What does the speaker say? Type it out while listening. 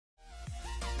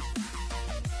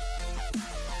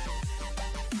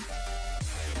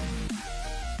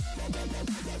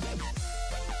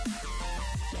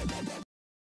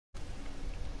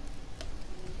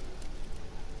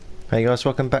Hey guys,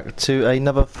 welcome back to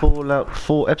another Fallout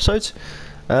 4 episode.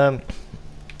 Oh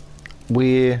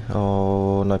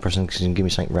no, Preston can give me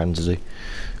something random to do.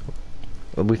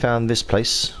 We found this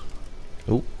place.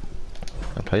 Oh,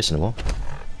 no place anymore.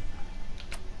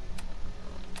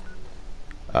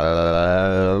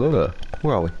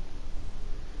 Where are we?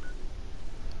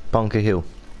 Bunker Hill.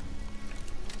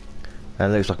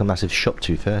 And it looks like a massive shop,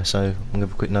 to be fair, so I'm gonna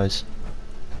have a quick nose.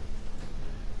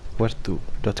 Do I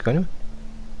have to go anywhere?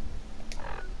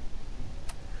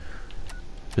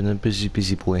 Been a busy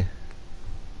boy.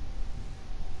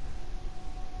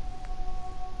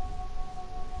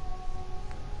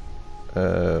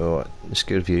 Right, let's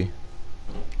get a view.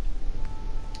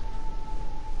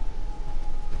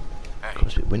 Hey, God,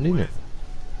 it's a bit windy, isn't it?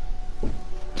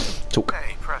 Talk.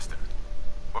 Hey, Preston.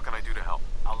 What can I do to help?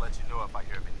 I'll let you know if I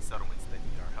hear of any settlements that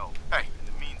need our help. Hey, in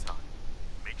the meantime,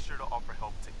 make sure to offer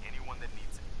help to anyone that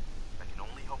needs it. That can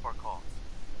only help our cause.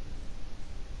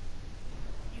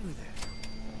 You there.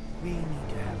 We need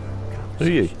to have a conversation. Who are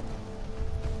you?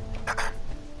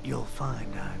 You'll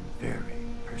find I'm very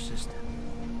persistent.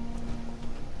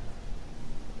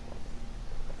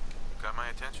 Got my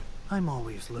attention. I'm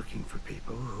always looking for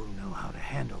people who know how to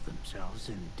handle themselves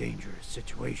in dangerous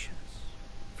situations.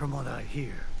 From what I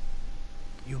hear,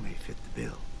 you may fit the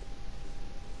bill.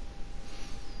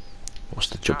 What's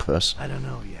the job first? I don't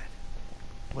know yet.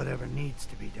 Whatever needs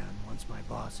to be done once my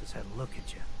boss has had a look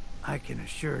at you. I can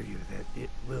assure you that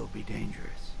it will be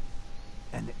dangerous,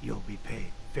 and that you'll be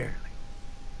paid fairly.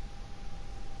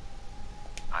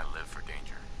 I live for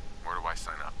danger. Where do I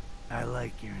sign up? I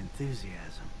like your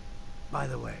enthusiasm. By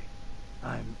the way,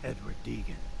 I'm Edward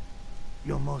Deegan.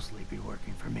 You'll mostly be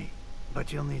working for me,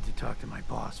 but you'll need to talk to my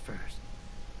boss first.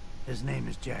 His name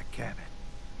is Jack Cabot.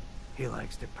 He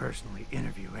likes to personally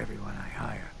interview everyone I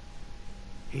hire.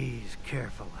 He's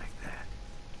careful like that.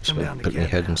 So Come down to put me Gap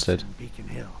head House instead. in Beacon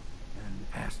Hill and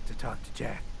ask to talk to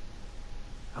Jack.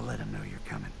 I'll let him know you're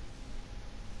coming.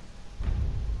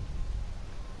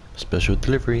 Special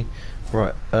delivery.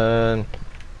 Right, oh,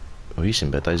 he's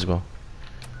in bed days as well.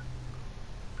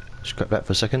 Scrap that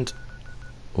for a second.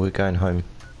 We're going home.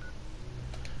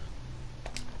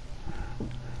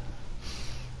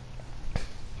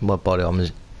 My body armor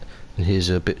and here's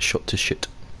a bit shot to shit.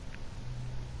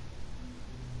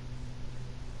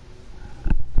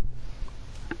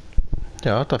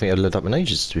 Yeah, I don't think I'd lived up in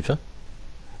ages, to be fair.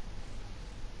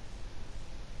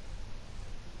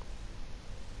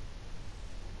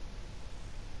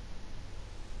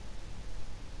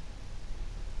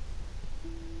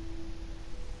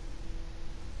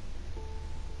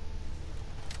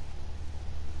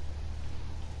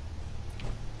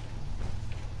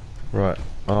 Right.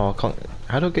 Oh, I can't.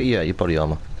 How do I get you out of your body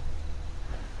armor?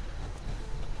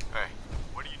 Hey,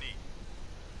 what do you need?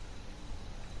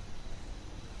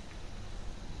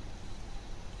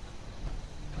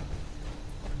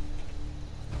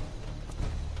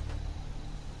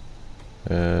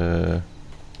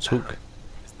 Talk.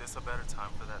 Is this a better time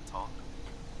for that talk?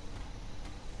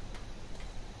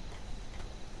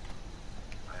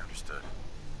 I understood.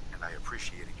 And I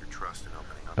appreciated your trust in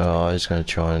opening up. Oh, he's going to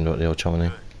try and do the old Chomany.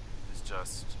 Good. It's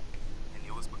just... And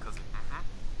it was because of...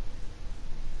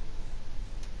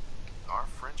 Our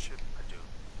friendship... I do.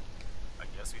 I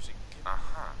guess we should...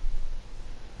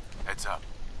 Heads up.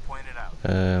 Point it out.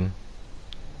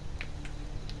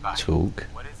 Bye. Talk.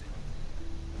 What is it?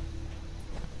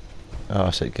 Oh,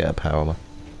 I said get a power armor.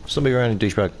 Stop me around, you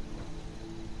douchebag.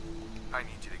 I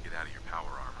need you to get out of your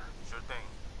power armor. Sure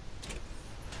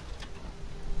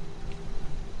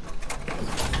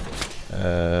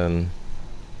thing.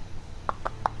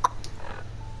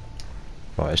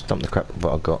 Right, let's dump the crap that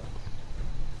I've got.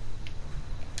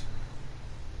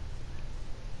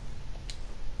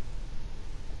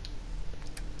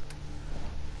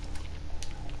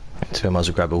 So I might as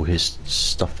well grab all his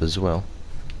stuff as well.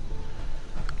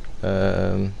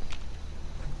 Heads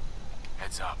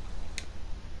up.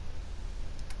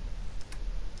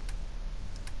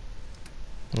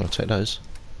 I'll take those.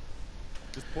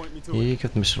 Just point me to Yeah,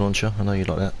 give the missile launcher. I know you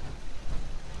like that.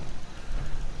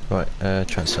 Right,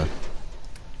 transfer.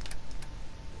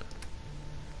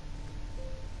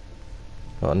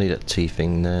 Oh, I need that T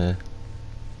thing there.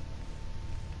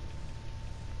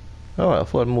 Alright, I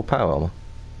thought I had more power armor.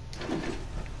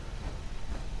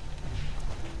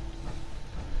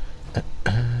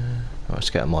 Let's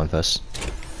get a mine first.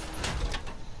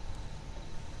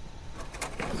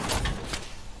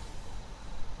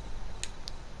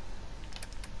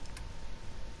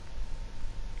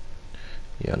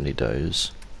 Yeah, I need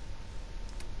those.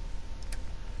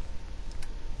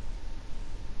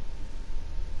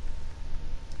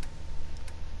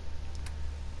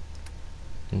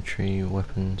 Entry,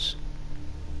 weapons.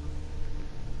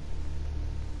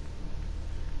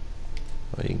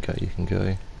 Oh, you can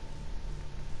go.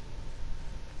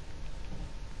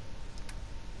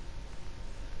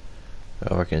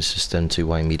 I reckon it's just them two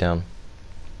weighing me down.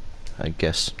 I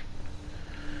guess.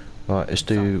 Right, let's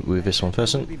do with this one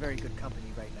first. Would be very good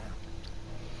company right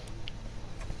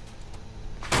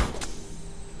now.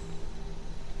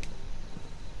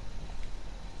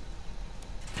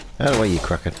 Out of the way, you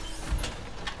cracker.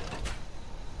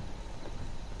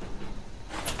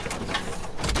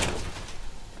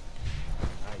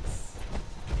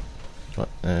 Nice.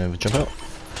 Right, we jump out.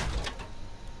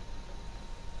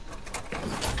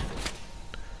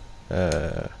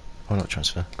 Oh, not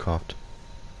transfer, craft.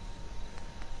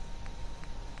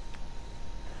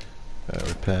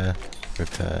 Repair,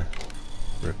 repair,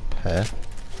 repair.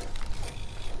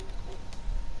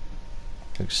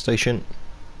 Next station.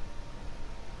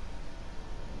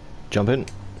 Jump in.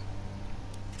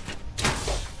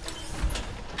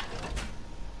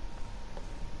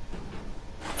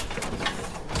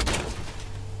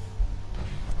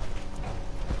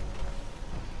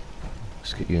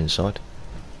 Let's get you inside.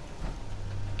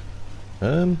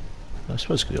 I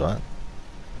suppose I could do that.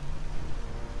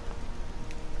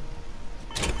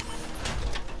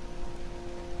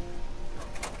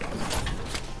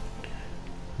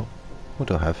 Oh, what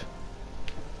do I have?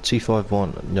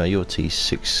 T51. No, you're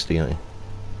T60, aren't you?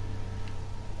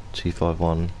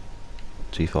 T51.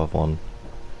 T51.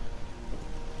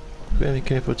 We only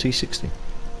came for a T60.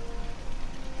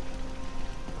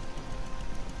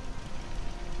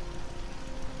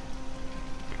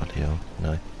 Bloody hell,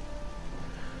 no.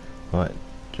 Right,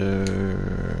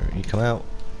 you come out.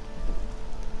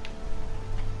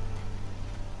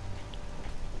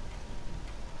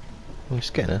 Oh, he's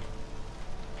getting her.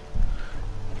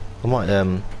 I might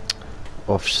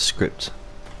off script.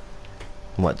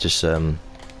 I might just have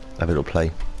a little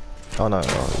play. Oh no,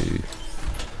 oh, you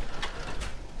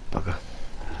bugger.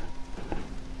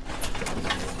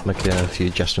 Make a few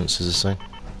adjustments, as I say.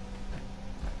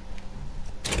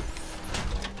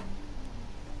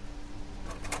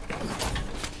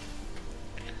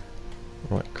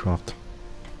 Right, craft.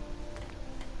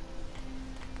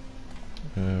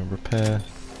 Repair,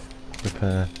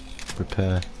 repair,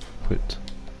 repair, equipped,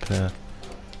 repair,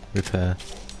 repair,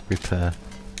 repair,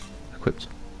 equipped.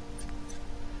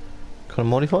 Can I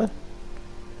modify?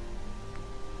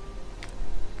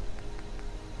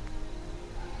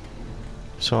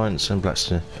 Science and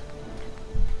blacksmith.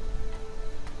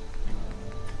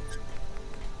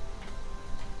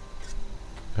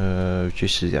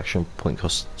 Reduces the action point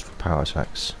cost for power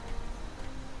attacks.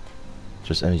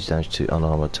 Just energy damage to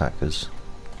unarmed attackers.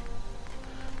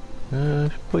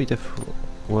 Probably definitely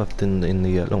worth in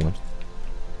the long run.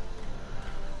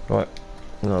 Right,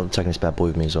 I'm taking this bad boy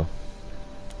with me as well.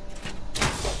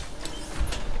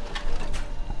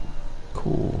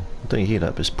 Cool. I don't hear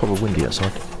that, but it's probably windy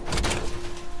outside.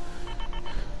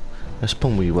 That's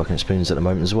probably working at Spoons at the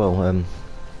moment as well.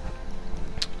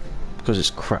 Because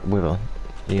it's crap weather,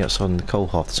 you're outside in the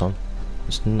cold half the time.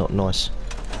 It's not nice.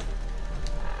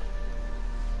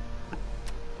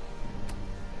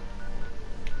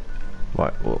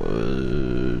 Right,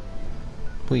 who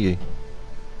are you?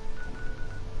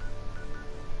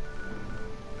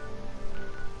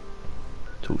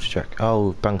 Talk to Jack.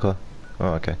 Oh, bunker.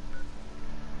 Oh, okay.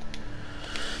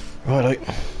 Righto.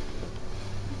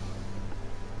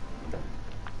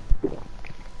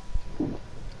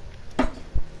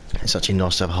 It's actually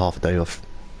nice to have half a day off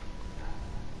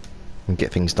and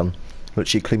get things done.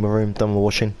 Literally clean my room, done my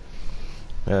washing.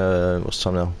 What's the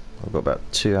time now? I've got about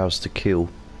 2 hours to kill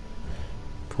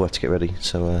before I have to get ready.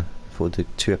 So before I do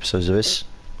 2 episodes of this,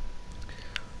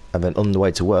 and then on the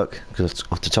way to work, because it's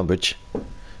off to Tunbridge,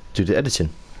 do the editing.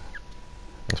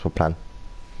 That's my plan.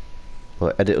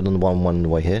 Well, edit on the one on the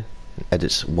way here, and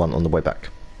edit one on the way back.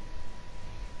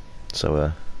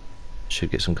 So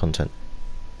should get some content.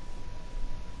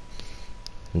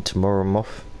 And tomorrow I'm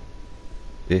off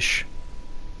ish.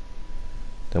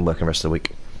 Then working the rest of the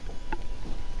week.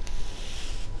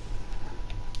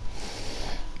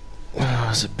 Oh,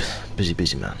 it's a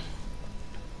busy man.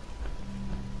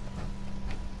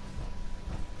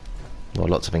 Well,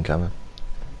 lots of income.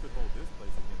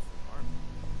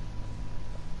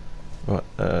 Right,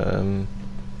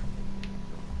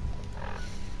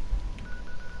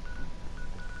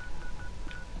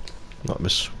 not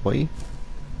this way.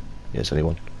 Yes, only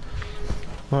one.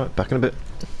 Alright, back in a bit.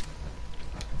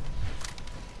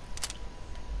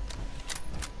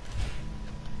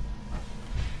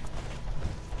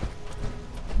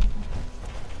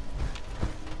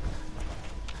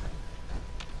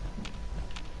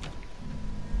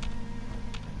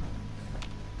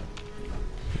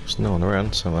 There's no one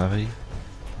around, so have you?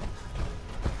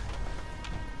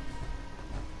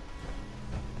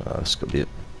 Oh, that's got to be it.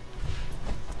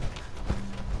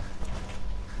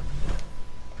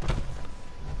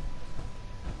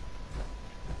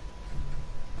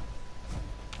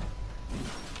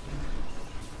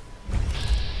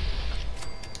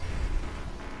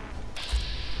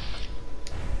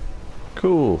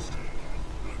 Cool.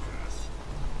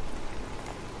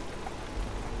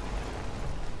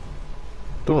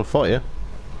 Don't want to fight you.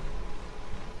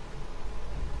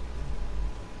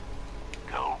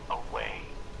 Go away.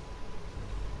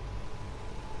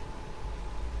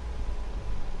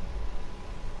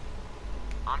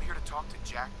 I'm here to talk to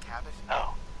Jack Cabot.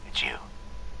 Oh, it's you.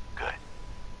 Good.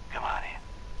 Come on in.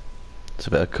 It's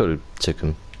about I could have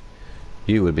taken.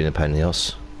 You would have been a pain in the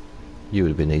ass. You would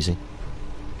have been easy.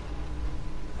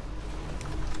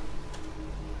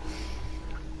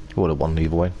 Would have won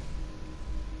either way.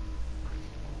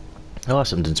 Oh,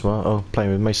 that's something tomorrow. Oh,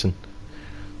 playing with Mason.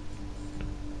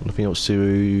 Nothing else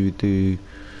to do.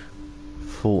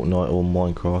 Fortnite or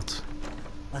Minecraft.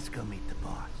 Let's go meet the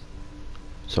boss.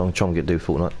 So I'm trying to do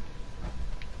Fortnite.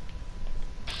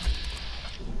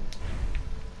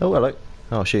 Oh, hello.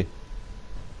 Oh, she.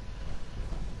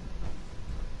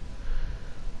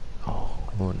 Oh,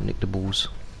 I want to nick the balls.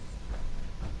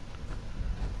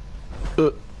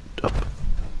 Up.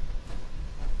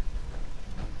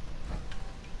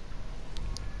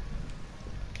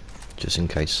 Just in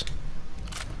case.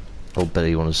 Old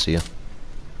Betty wants to see you.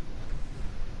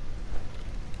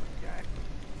 Jack,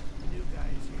 the new guy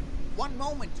is here. One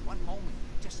moment.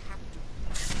 Just have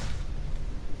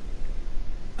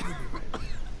to.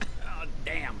 Oh,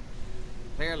 damn.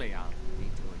 Clearly, I'll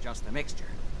need to adjust the mixture.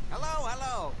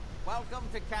 Hello. Welcome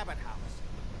to Cabot House.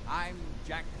 I'm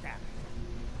Jack Cabot.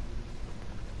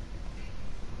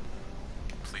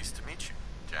 Pleased to meet you,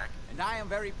 Jack. And I am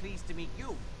very pleased to meet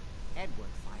you, Edward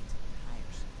Fiennes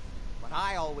Hires. But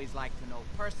I always like to know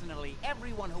personally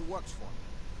everyone who works for me.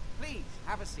 Please,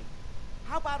 have a seat.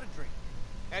 How about a drink?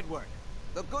 Edward,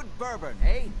 the good bourbon,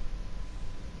 eh?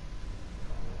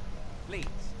 Please,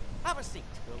 have a seat.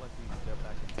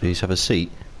 Please have a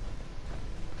seat.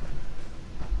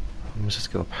 Let's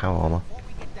just go power armor. Before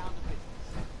we get down to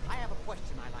business, I have a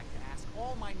question I like to ask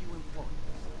all my new employees.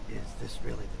 Is this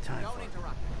really the time Don't for it?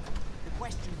 interrupt me. The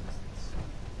question is this.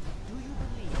 Do you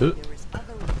believe there is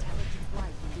other intelligent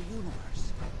life in the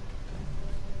universe?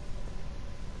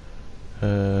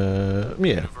 The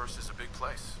Yeah. universe is a big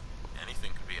place.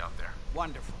 Anything could be out there.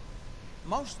 Wonderful.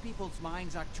 Most people's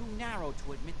minds are too narrow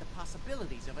to admit the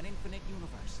possibilities of an infinite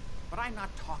universe. But I'm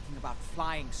not talking about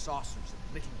flying saucers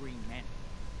and little green men.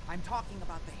 I'm talking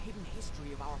about the hidden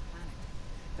history of our planet.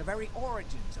 The very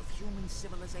origins of human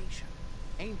civilization.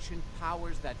 Ancient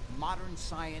powers that modern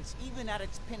science, even at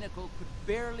its pinnacle, could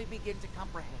barely begin to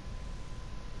comprehend.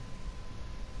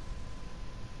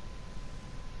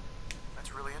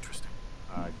 That's really interesting.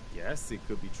 I guess it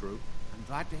could be true. I'm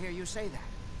glad to hear you say that.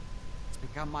 It's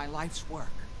become my life's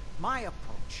work. My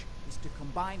approach is to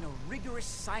combine a rigorous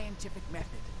scientific method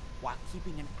while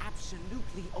keeping an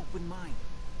absolutely open mind.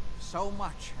 So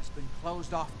much has been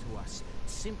closed off to us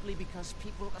simply because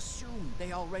people assumed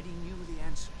they already knew the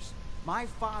answers. My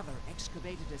father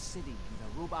excavated a city in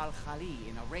the Rub al-Khali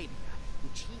in Arabia,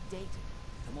 which he dated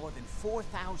to more than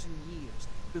 4,000 years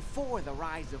before the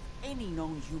rise of any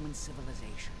known human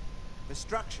civilization. The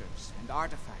structures and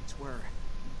artifacts were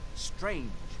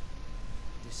strange,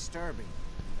 disturbing,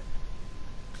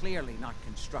 even. Clearly not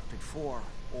constructed for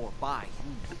or by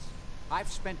humans.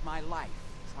 I've spent my life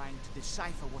trying to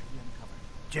decipher what he uncovered.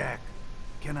 Jack,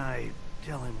 can I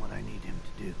tell him what I need him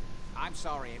to do? I'm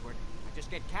sorry, Edward. I just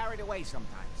get carried away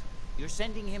sometimes. You're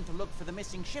sending him to look for the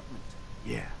missing shipment.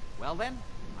 Yeah. Well then,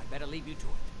 I better leave you to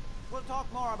it. We'll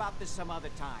talk more about this some other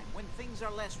time, when things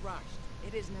are less rushed.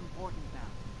 It isn't important now.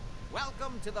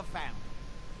 Welcome to the family.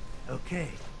 Okay.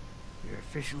 You're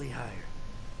officially hired.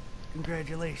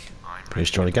 Congratulations. I'm Pretty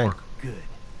strong again. Good.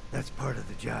 That's part of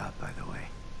the job, by the way.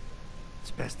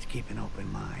 It's best to keep an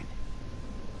open mind.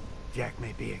 Jack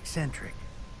may be eccentric,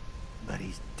 but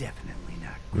he's definitely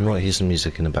not We might crazy. hear some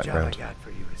music in the The job I background. got for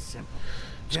you is simple.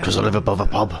 It's because I live above a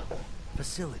pub.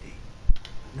 Facility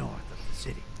north of the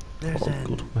city. There's Oh, an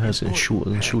God, my hair's getting important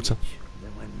shorter and shorter. package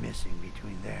that went missing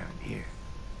between there and here.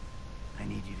 I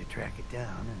need you to track it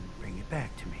down and bring it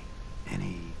back to me.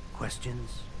 Any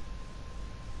questions?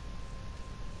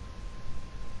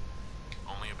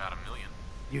 only about 1 million.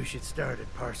 You should start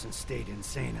at Parsons State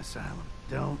Insane Asylum.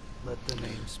 Don't let the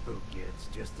name spook you. It's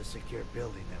just a secure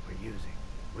building that we're using.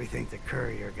 We think the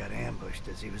courier got ambushed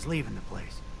as he was leaving the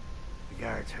place. The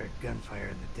guards heard gunfire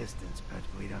in the distance, but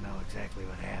we don't know exactly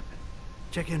what happened.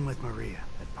 Check in with Maria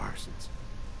at Parsons.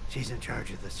 She's in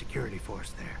charge of the security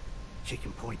force there. She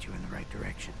can point you in the right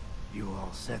direction. You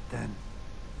all set then?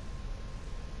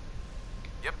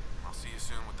 Yep, I'll see you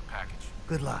soon with the package.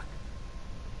 Good luck.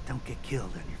 Don't get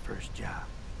killed on your first job.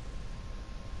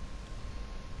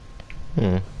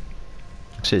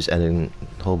 This is ending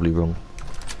horribly wrong.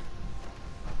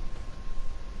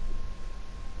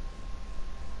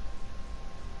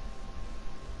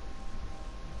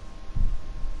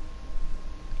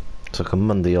 It's like a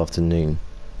Monday afternoon.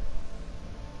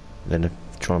 Then they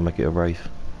try and make it a rave.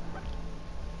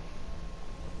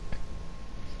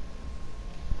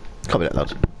 Can't be that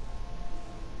loud.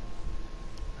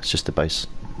 It's just the bass.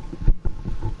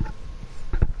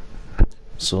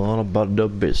 It's all about the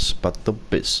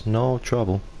biz, no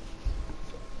trouble.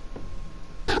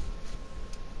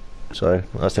 So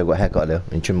I still got a haircut there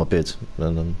and trim my beard,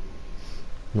 and I'm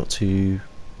not too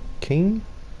keen.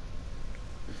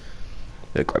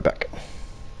 Yeah, go back.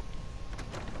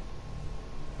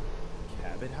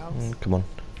 Cabot House? Come on.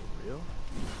 For real?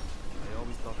 I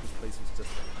always thought this place was just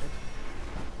a pet.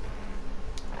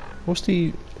 What's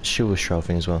the Silver Shroud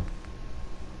thing as well?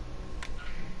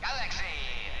 Galaxy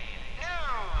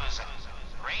News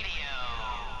Radio.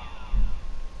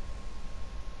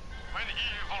 When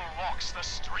evil walks the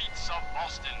streets of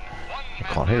Boston, one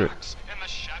man Can't hear it. lurks in the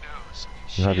shadows.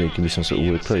 Maybe it can be some sort of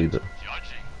weird clue, but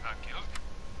Judging the guilty.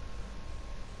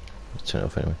 let's turn it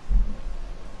off anyway.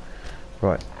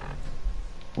 Right.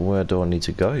 Where do I need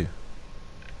to go?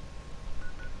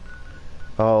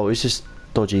 Oh, it's this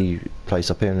dodgy place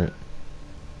up here, isn't it?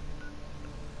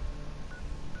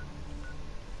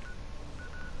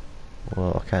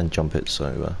 Well, I can jump it,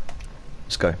 so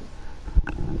let's go.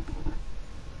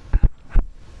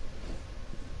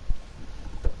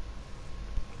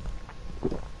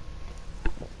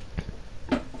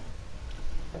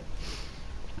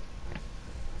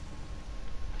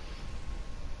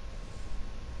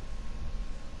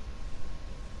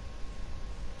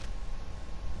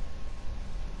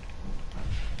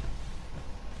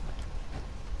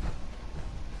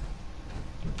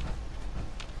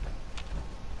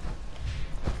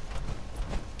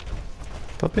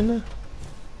 Up in there?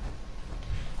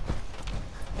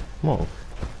 What?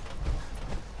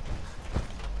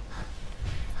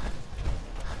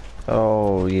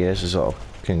 Oh yeah, this is all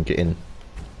I can get in.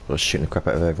 I was shooting the crap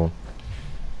out of everyone.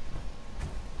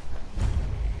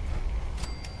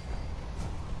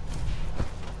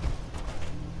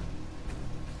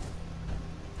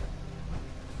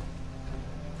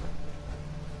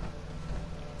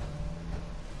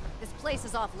 This place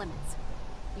is off limits.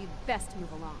 You'd best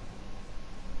move along.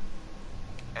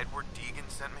 Edward Deegan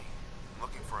sent me. I'm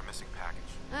looking for a missing package.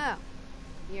 Oh,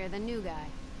 you're the new guy.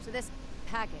 So this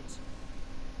package,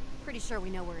 pretty sure we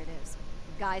know where it is.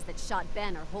 The guys that shot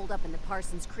Ben are holed up in the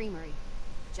Parsons Creamery,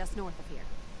 just north of here.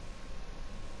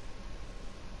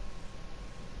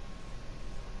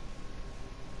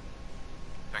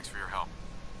 Thanks for your help.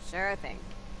 Sure thing.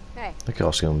 Hey, I could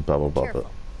ask him blah blah blah, careful.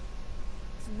 but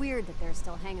It's weird that they're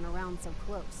still hanging around so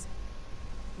close.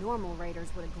 Normal raiders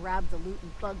would have grabbed the loot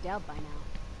and bugged out by now.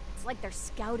 It's like they're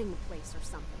scouting the place or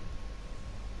something.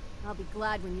 I'll be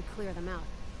glad when you clear them out.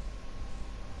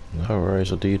 no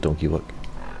worries, I'll do your donkey work.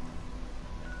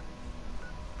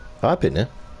 I've been there.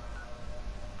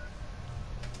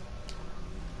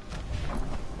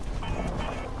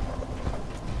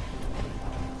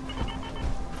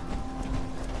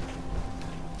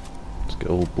 Let's get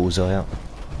all bullseye out.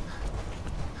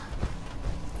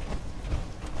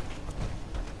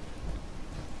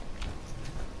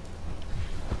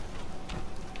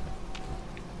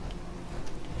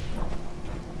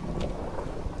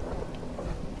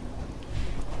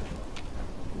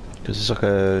 Because it's like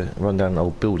a rundown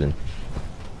old building.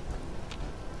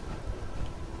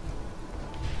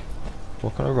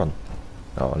 What can I run?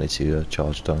 Oh, I need to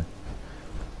charge down.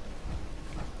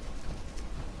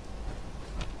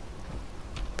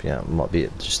 Yeah, it might be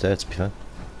it just there to be fair.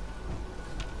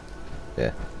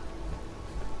 Yeah.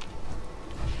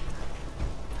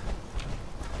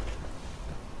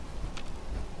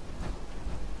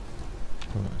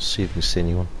 Let's see if we can see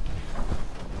anyone.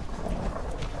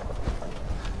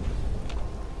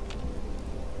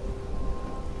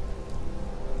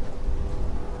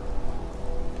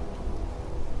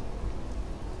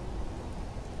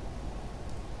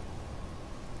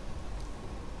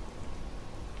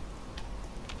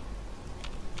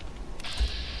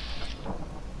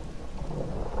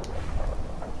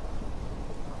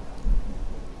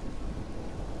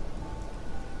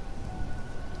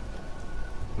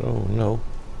 Oh no.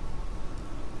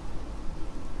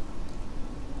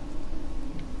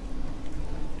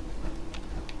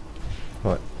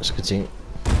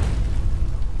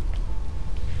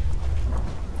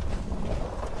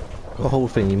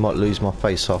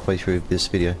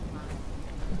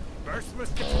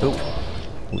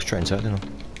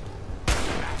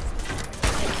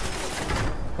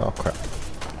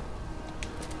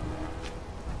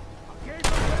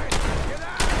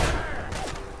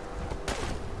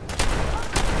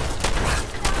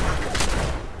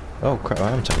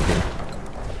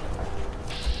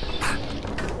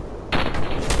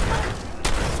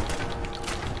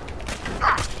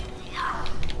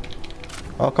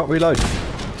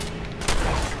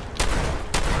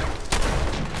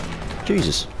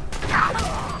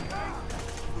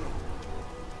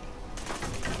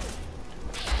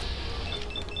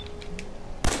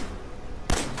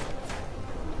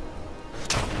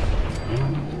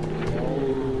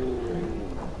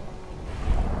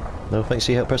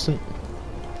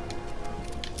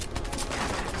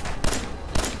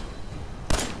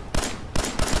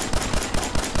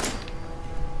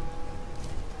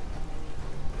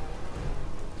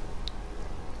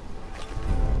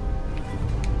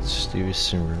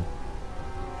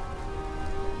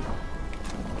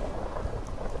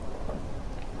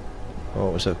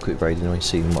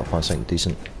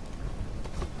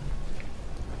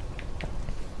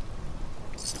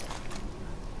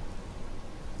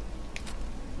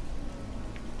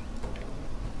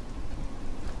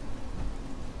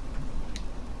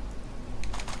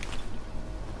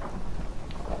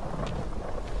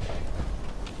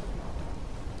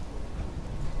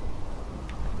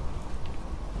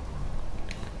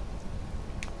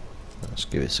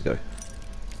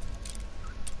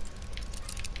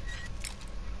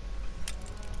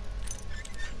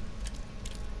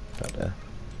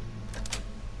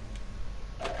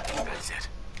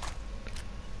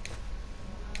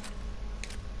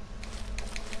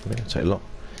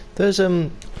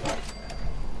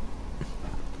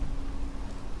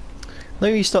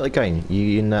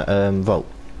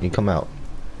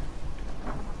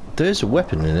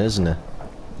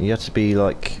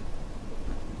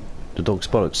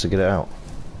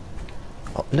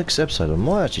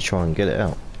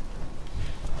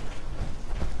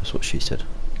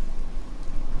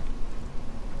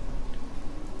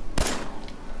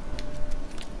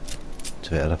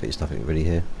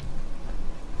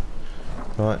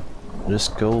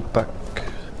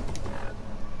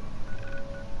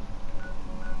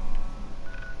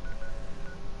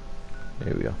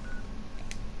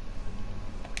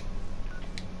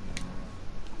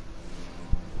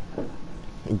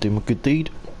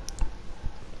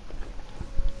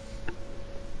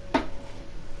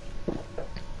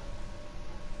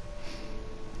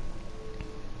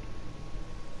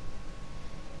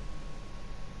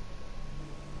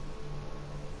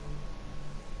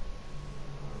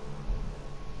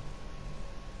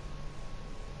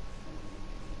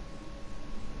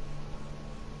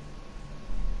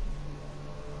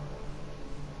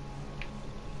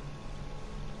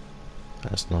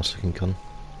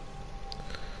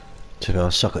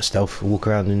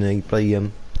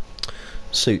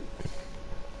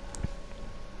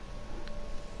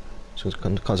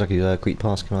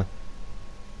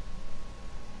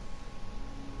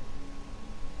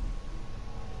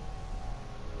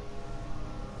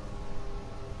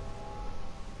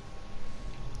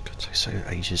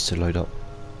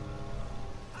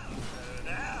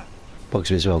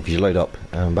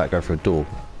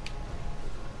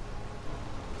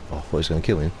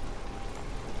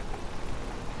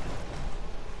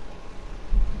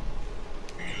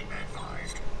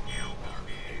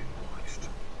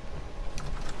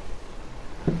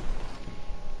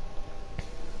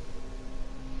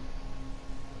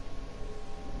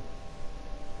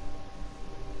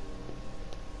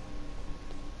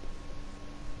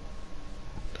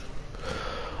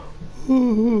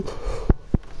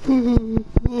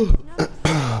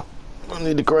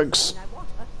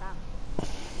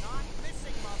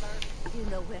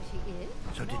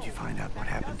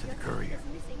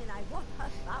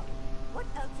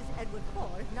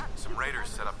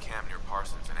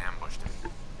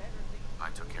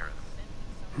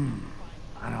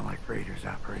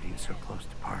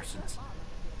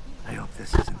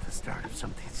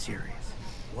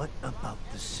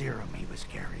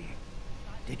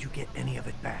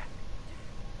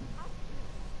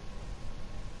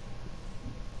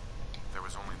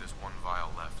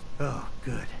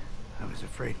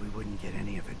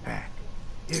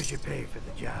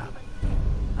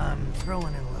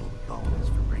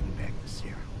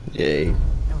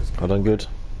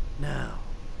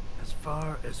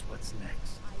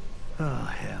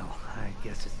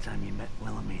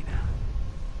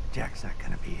 Jack's not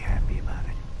gonna be happy about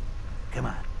it. Come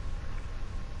on.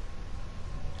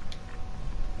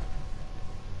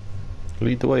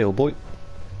 Lead the way, old boy.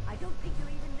 I don't think you're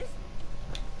even listening.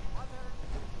 Mother,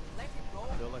 let it go.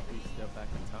 I feel like we stepped back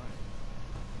in time.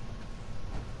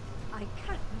 I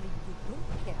can't believe you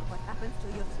don't care what happens to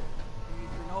your sister. We've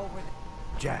been over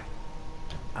the... Jack,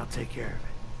 I'll take care of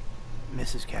it.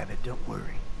 Mrs. Cabot, don't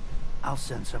worry. I'll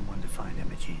send someone to find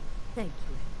Imogene. Thank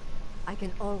you. I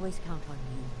can always count on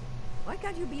you. Why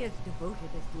can't you be as devoted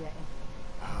as dear Edward?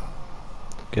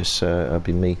 Guess that'd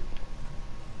be me.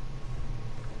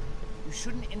 You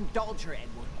shouldn't indulge her,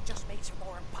 Edward. It just makes her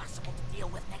more impossible to deal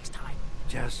with next time.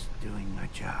 Just doing my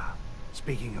job.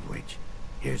 Speaking of which,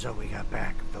 here's all we got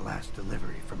back of the last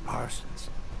delivery from Parsons.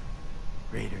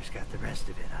 Raiders got the rest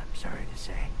of it, I'm sorry to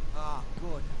say. Ah,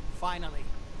 good. Finally.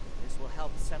 This will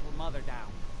help settle Mother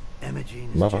down. Imogene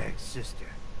is Mother. Jack's sister.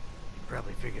 You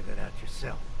probably figured that out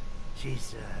yourself.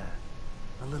 She's,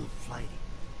 a little flighty.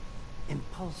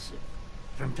 Impulsive.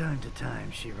 From time to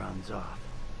time, she runs off.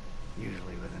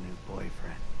 Usually with a new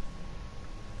boyfriend.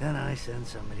 Then I send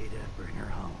somebody to bring her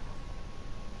home.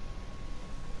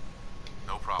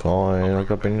 No problem. Fine, I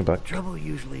gotta bring her back. Trouble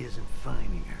usually isn't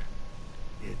finding her.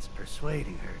 It's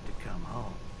persuading her to come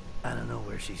home. I don't know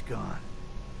where she's gone,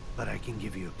 but I can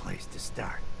give you a place to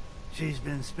start. She's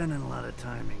been spending a lot of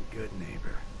time in Good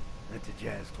Neighbor, at the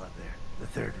jazz club there, the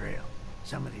third rail.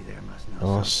 Somebody there must know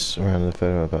Oh, something. it's around the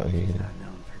fair about She's here. not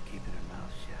known for keeping her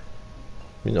mouth shut.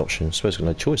 I mean, option. I suppose I've got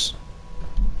no choice.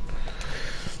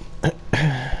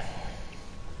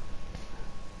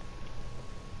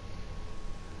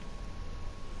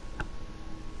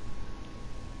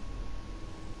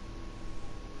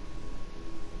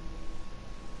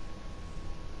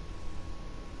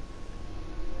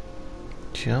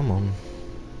 Come on.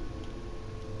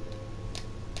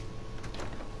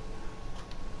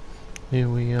 Here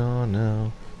we are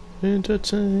now.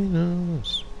 Entertain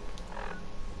us.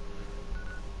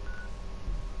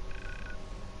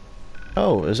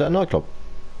 Oh, is that a nightclub?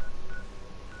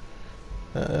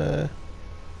 I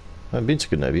haven't been to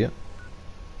Good Neighbor yet.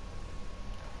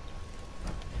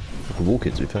 I can walk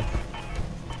it, to be fair.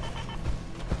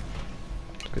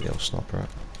 Get the old sniper out.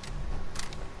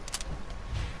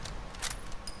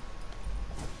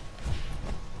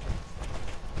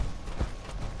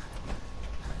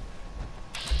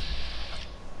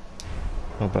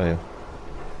 How about you?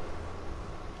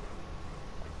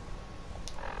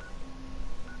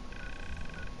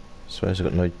 Suppose I've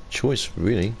got no choice,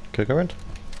 really. Can I go around?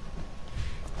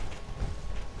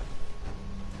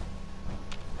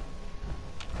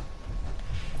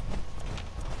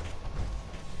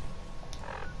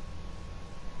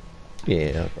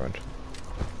 Yeah, I'll go around.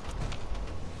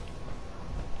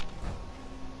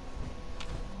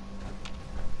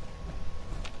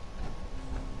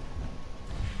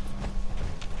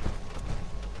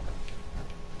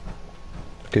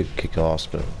 Could kick ass,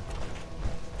 but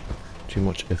too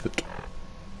much effort.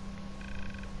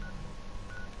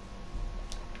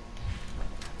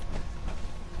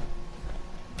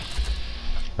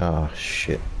 Ah,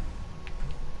 shit.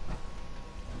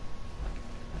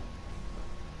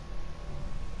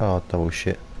 Oh, double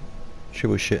shit.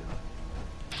 Triple shit.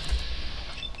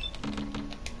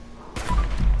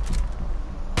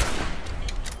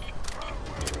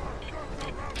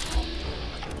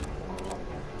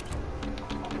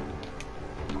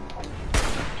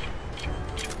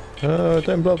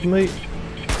 Don't block me.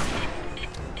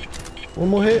 One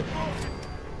more hit.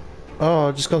 Oh,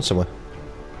 I've just gone somewhere.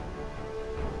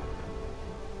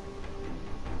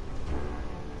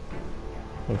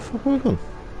 Where the fuck have I gone?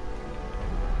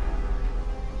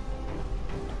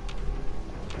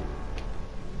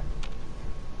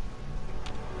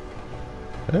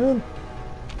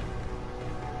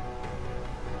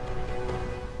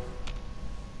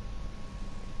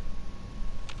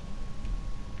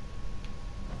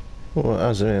 Well,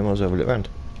 as I might as well have a look round.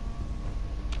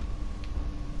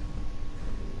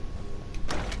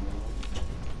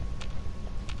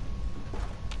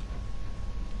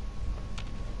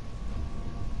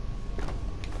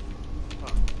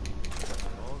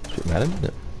 It's a bit mad, isn't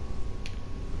it?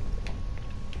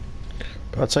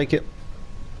 But I'll take it.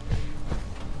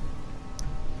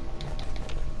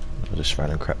 Just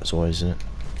random crap as always, isn't it?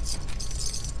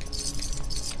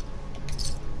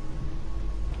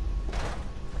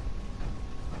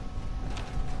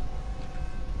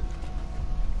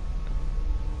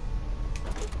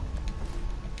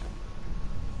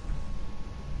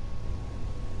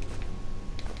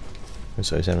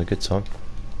 So he's having a good time.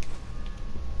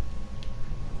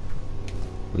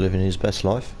 Living his best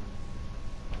life.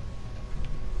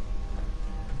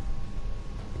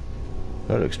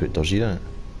 That looks a bit dodgy, doesn't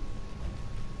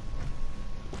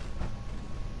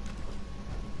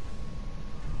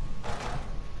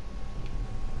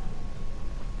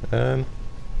it?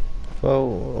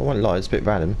 Well, I won't lie, it's a bit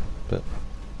random, but...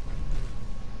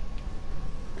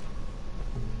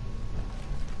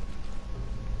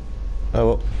 Oh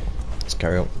well, let's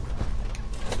carry on.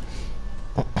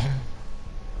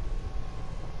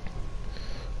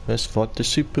 Let's fight the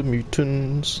super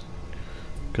mutants,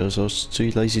 because I was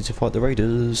too lazy to fight the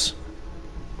raiders.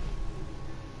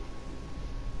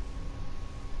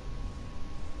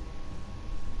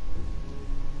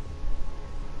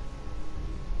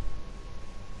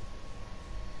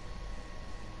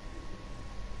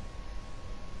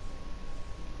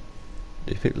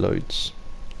 If it loads.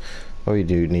 Oh, you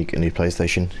do need a new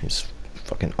PlayStation. It's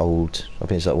fucking old. I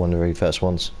think it's like one of the very first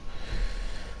ones.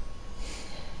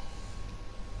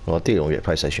 Well, I did want to get a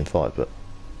PlayStation 5, but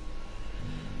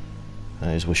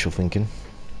that is wishful thinking.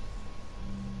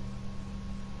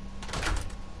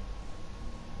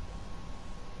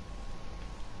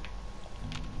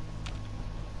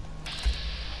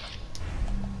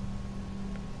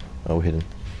 Oh, hidden.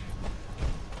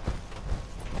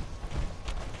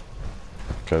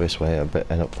 Go this way, I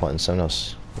bet end up fighting someone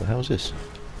else. What the hell is this?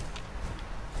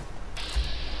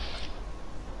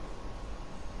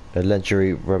 A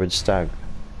legendary rabid stag.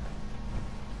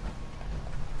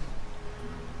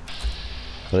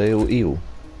 Are they all eel?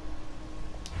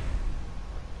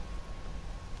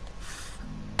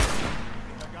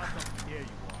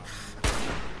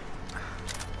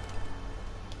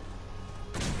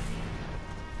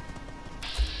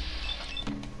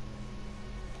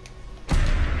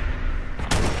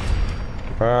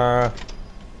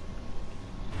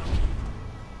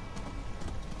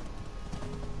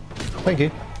 Thank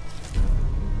you.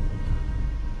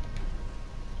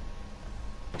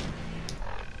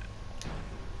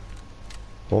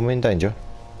 Am I in danger?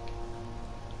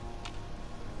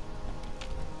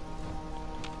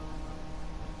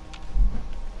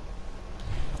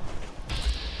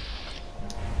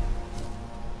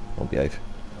 I'll behave.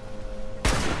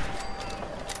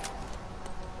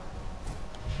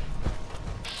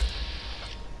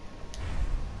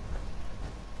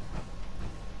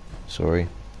 Sorry,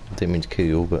 I didn't mean to kill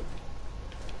you all, but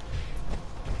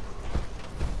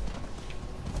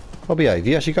I'll behave.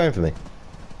 You actually going for me?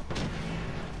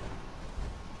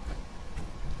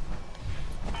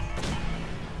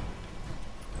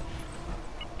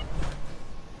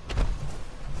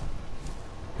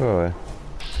 Alright.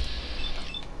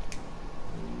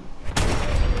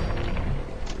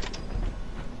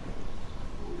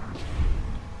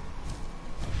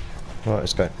 Right,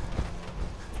 let's go.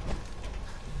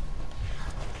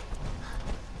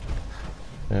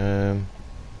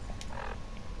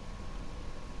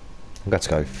 I've got to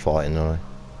go fighting, don't I?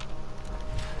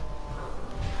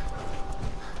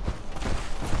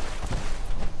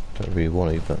 Don't really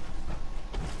want to, but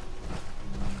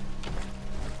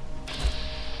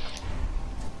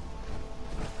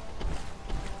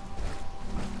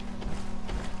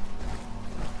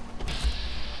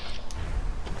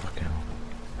fucking hell.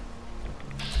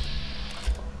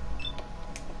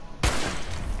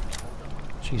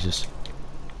 Jesus.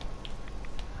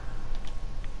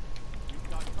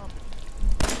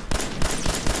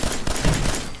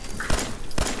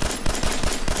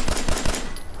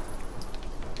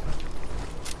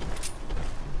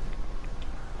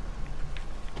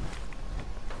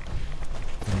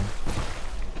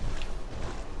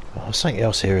 There's something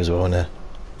else here as well now.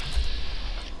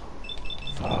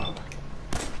 Fuck.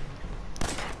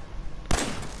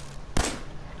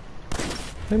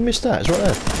 I missed that, it's right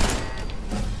there.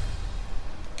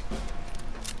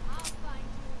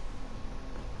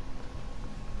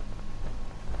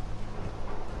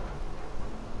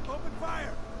 Open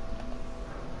fire!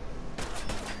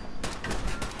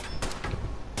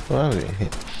 Well, that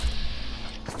hit.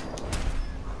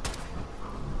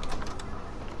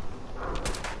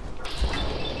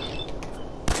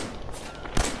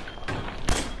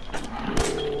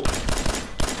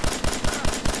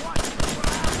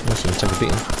 Take a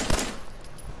beating.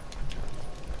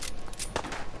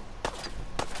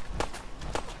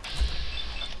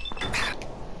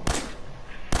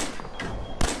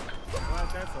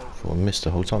 Thought I missed the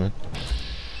whole time then.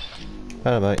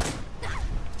 Hello, mate.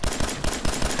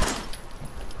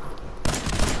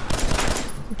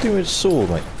 What are you doing with a sword,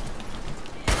 mate?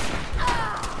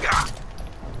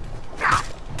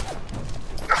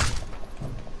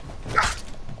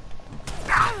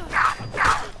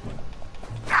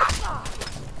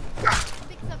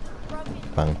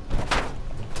 Bang.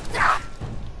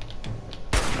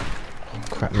 Oh,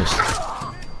 crap, missed.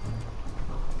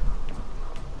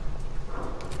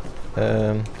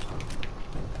 Well,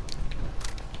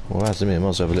 as a minute, I might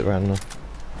as well have a look around now.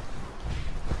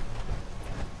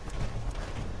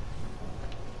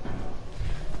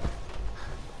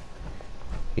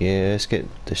 Yeah, let's get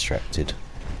distracted.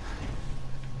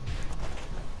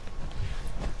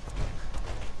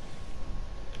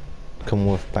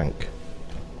 Commonwealth Bank.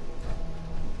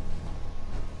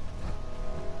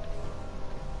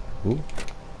 Ooh.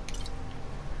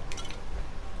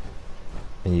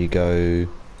 And you go.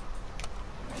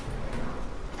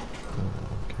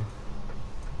 Okay.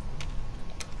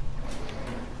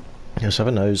 Let's have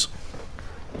a nose.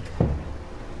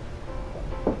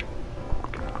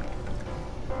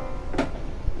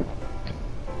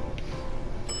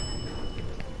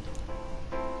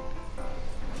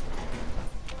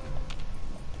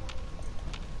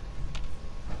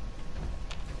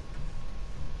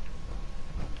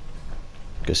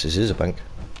 Guess this is a bank.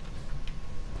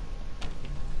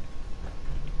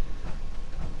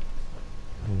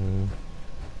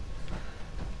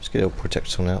 Let's get a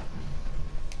protector out.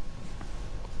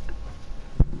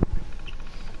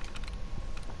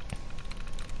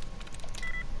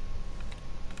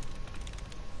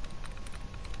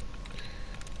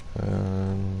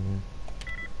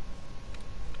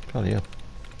 Bloody hell.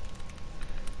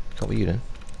 Can't be you then.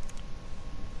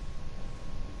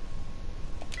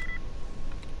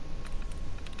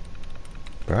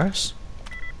 Brass?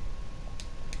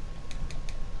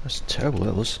 That's terrible,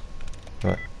 that was.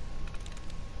 Right.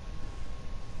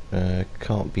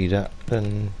 Can't be that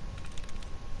then.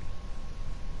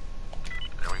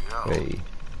 There we go. Hey.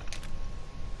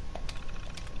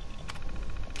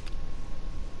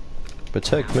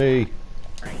 Protect me!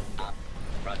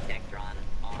 Protectron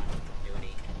on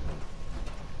duty.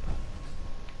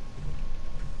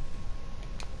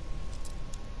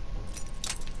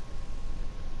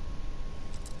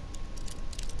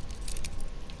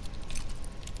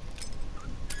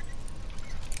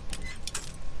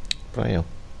 Bloody hell.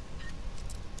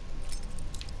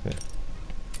 Yeah.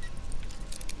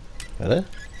 There?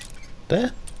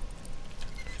 There?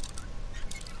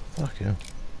 Fuck yeah.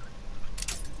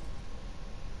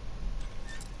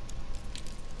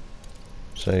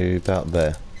 So about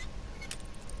there.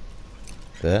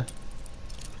 There?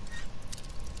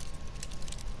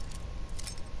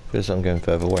 Feels like I'm going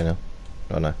further away now.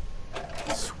 Oh no.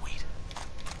 Sweet.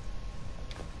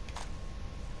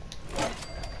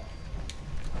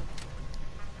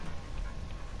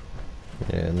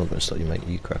 Yeah, I'm not gonna stop you, mate.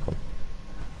 You crack on.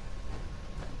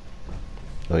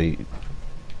 Oh, you're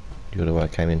the way I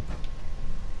came in.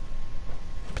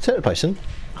 Protect the place, then.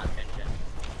 Attention.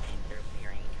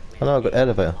 Interfering with I know I've got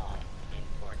elevator.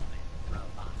 law enforcement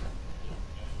robot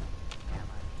in a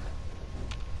ammo.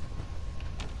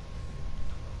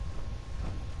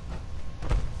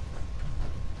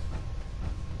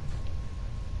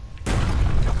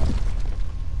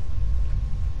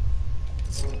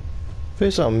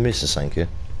 Feels like I'm missing something here.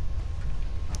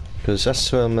 Because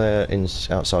that's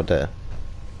outside there.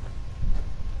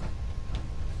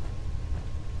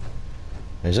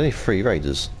 There's only 3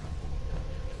 raiders.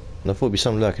 And I thought there'd be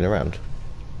some lurking around.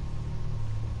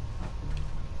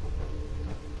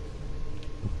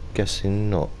 Guessing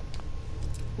not.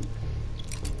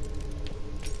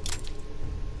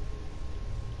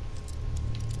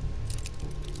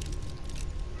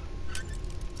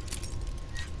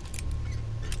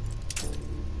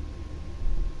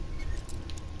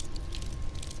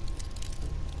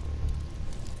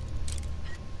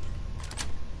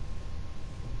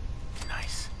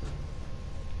 Nice.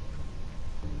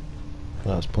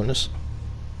 Well, that's pointless.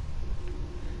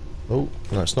 Oh,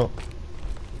 no it's not.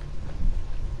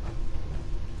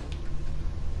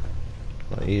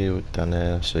 Like you down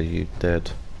there, so you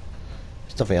dead.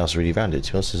 There's nothing else really around it,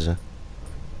 to be honest, is there?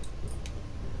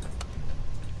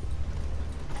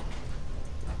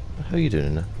 How are you doing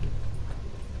in there?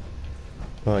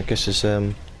 Right, I guess it's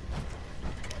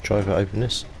try to open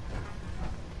this.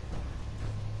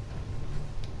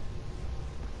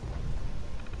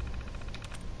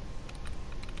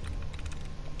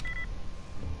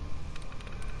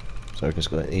 So it's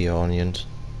got an ER on the end.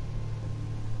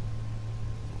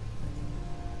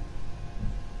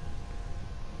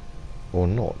 Or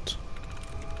not.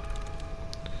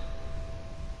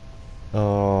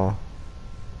 No.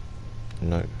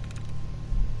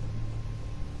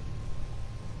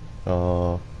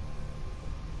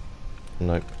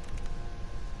 Nope.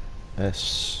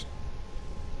 S.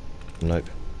 Nope.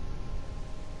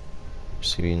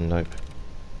 Receiving, nope.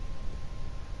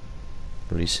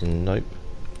 Releasing, nope.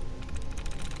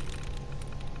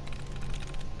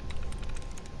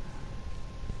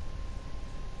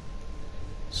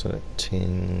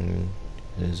 Selecting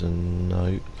There's a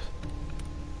note.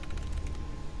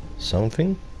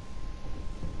 Something?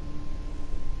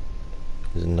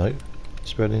 There's a note.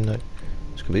 Spreading note.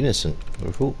 This could be innocent, I would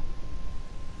have thought.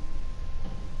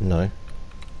 No.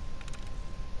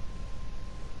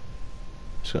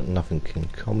 It's got nothing in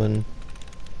common.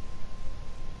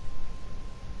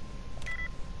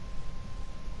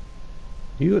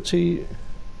 You got to...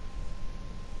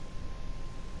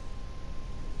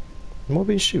 Am I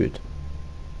being stupid?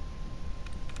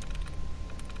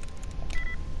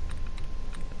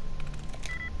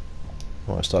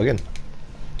 Alright, start again.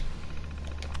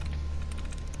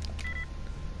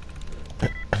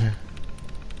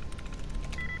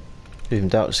 Even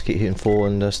doubt, just keep hitting 4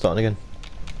 and starting again.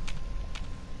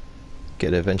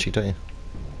 Get there eventually, don't you?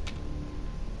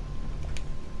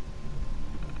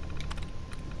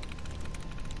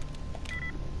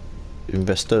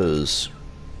 Investors.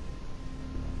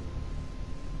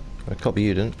 I copy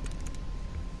you, didn't?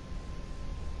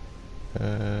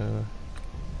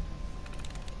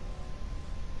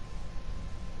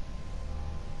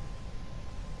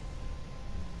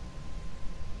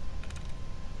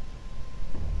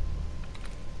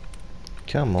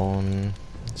 Come on,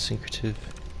 secretive.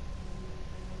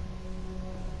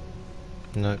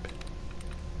 Nope.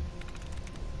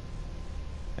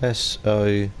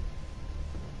 S-O.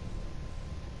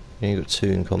 You got 2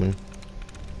 in common.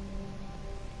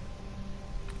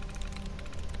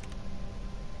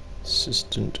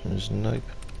 Assistant is nope.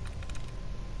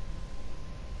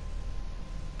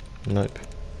 Nope.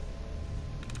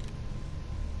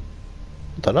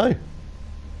 I don't know.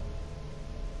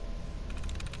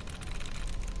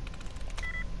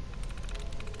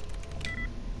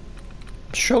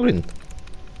 Struggling.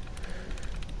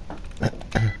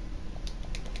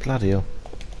 Bloody hell.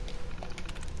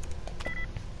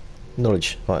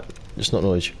 Knowledge. Right, it's not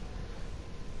knowledge.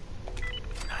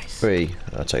 Nice. 3.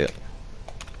 I'll take it.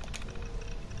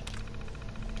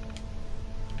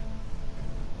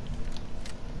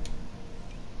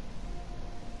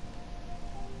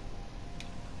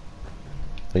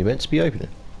 Are you meant to be opening?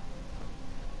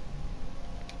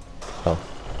 Oh.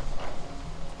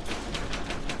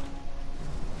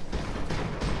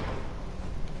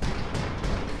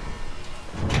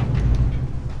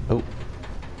 Oh.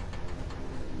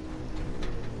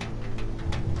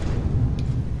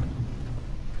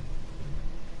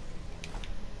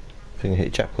 I think I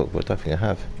hit Japcock, but I don't think I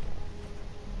have.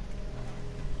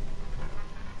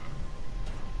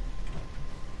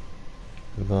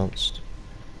 Advanced.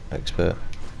 Expert.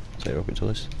 Take rocket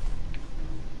toys.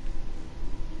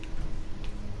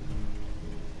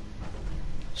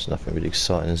 There's nothing really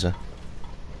exciting, is there?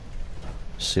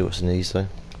 See what's in these though.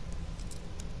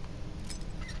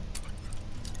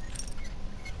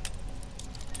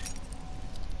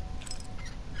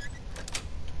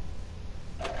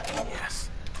 Yes.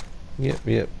 Yep.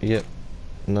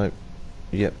 Nope.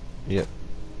 Yep.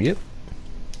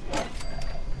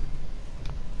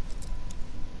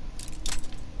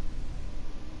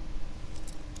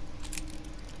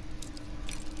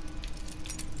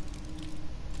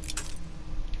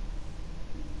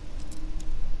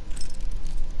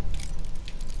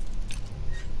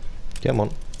 Come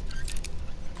on.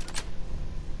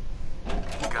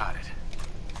 Got it.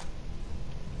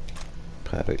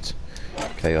 Perfect.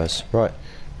 Okay guys, right.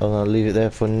 I'm going to leave it there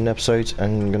for an episode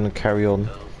and I'm going to carry on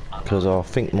because I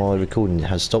think my recording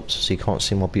has stopped so you can't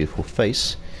see my beautiful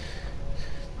face.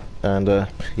 And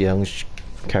yeah, I'm going to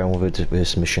carry on with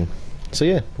this mission. So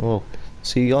yeah, well,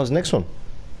 see you guys next one.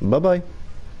 Bye bye.